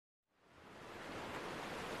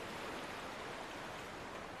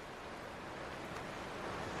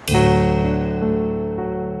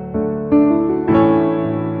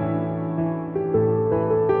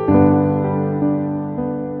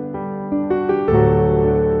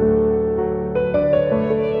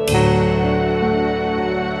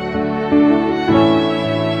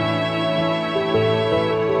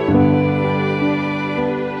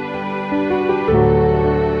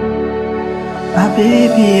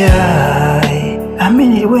baby, I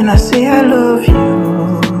mean it when I say I love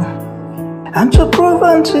you. And to prove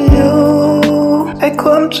unto you, I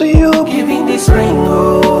come to you, giving this ring,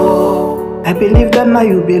 oh. I believe that now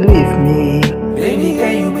you believe me. Baby,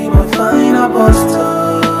 can you be my fine apostle?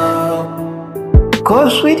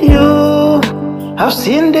 Cause with you, I've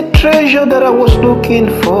seen the treasure that I was looking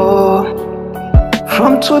for.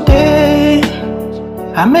 From today,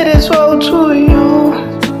 I made a vow to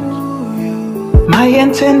you, my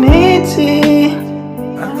eternity.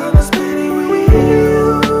 I'm gonna spend it with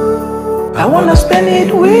you. I wanna spend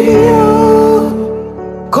it with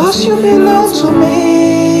you. Cause you belong to me,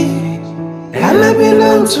 and I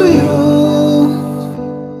belong to you.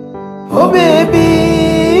 Oh baby,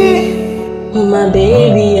 my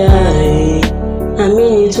baby, I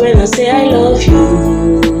mean it when I say I love you.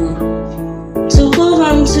 To prove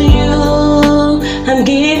unto you, I'm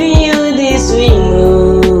giving you this ring, oh.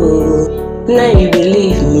 Now you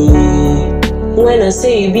believe me when I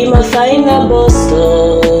say you be my final boss,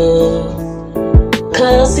 love.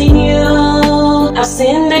 Cause in you, I've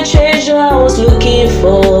seen the treasure I was looking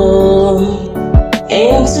for.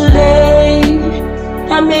 And today,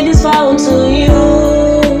 I made this vow to you,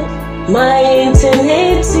 my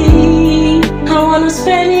eternity. I wanna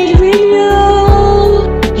spend it with you.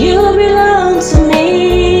 You belong to me,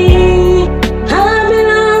 I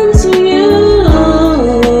belong to you.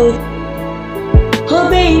 Oh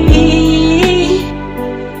baby,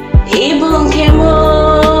 Ibon Kemo,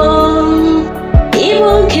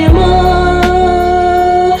 Ibon Kemo,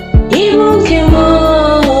 Ibon Kemo.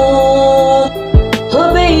 Oh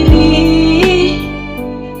baby,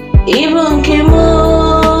 Ibon Kemo,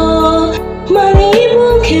 money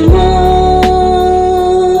Ibon Kemo,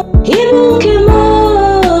 Ibon Kemo.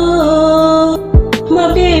 My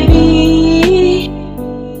baby,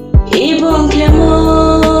 Ibon Kemo.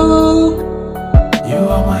 You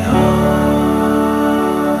are my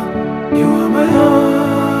heart, you are my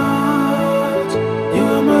heart, you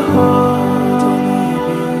are my heart,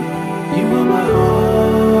 you are my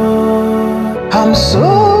heart. I'm so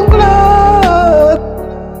glad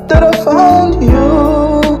that I found you,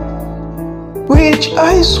 which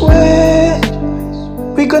I swear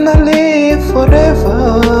we're gonna live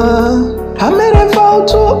forever. I made a vow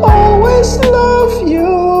to always love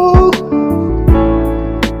you,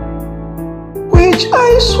 which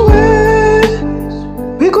I swear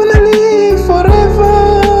we're gonna live forever.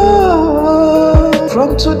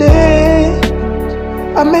 From today,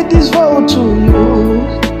 I made this vow to you,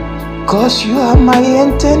 cause you are my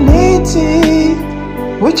eternity,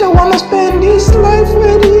 which I wanna spend this life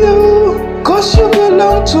with you. Cause you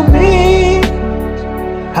belong to me,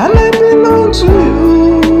 and I belong to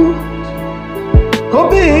you. Oh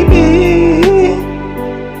baby,